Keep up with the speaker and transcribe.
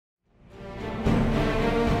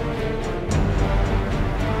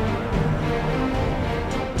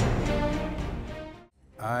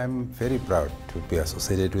I'm very proud to be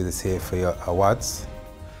associated with the CFO Awards.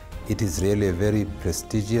 It is really a very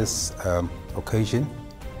prestigious occasion.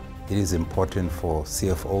 It is important for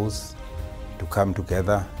CFOs to come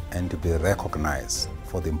together and to be recognized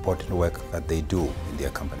for the important work that they do in their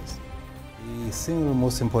companies. The single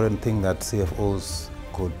most important thing that CFOs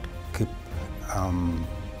could keep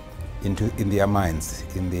in their minds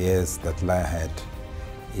in the years that lie ahead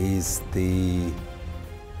is the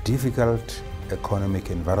difficult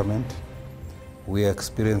economic environment. We are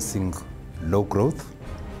experiencing low growth.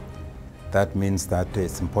 That means that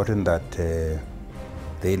it's important that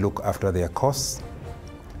they look after their costs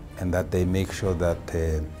and that they make sure that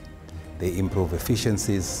they improve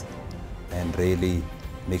efficiencies and really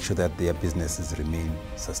make sure that their businesses remain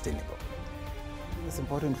sustainable. It's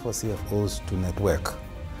important for CFOs to network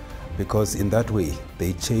because in that way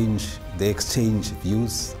they exchange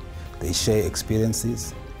views, they share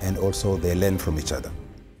experiences, and also they learn from each other.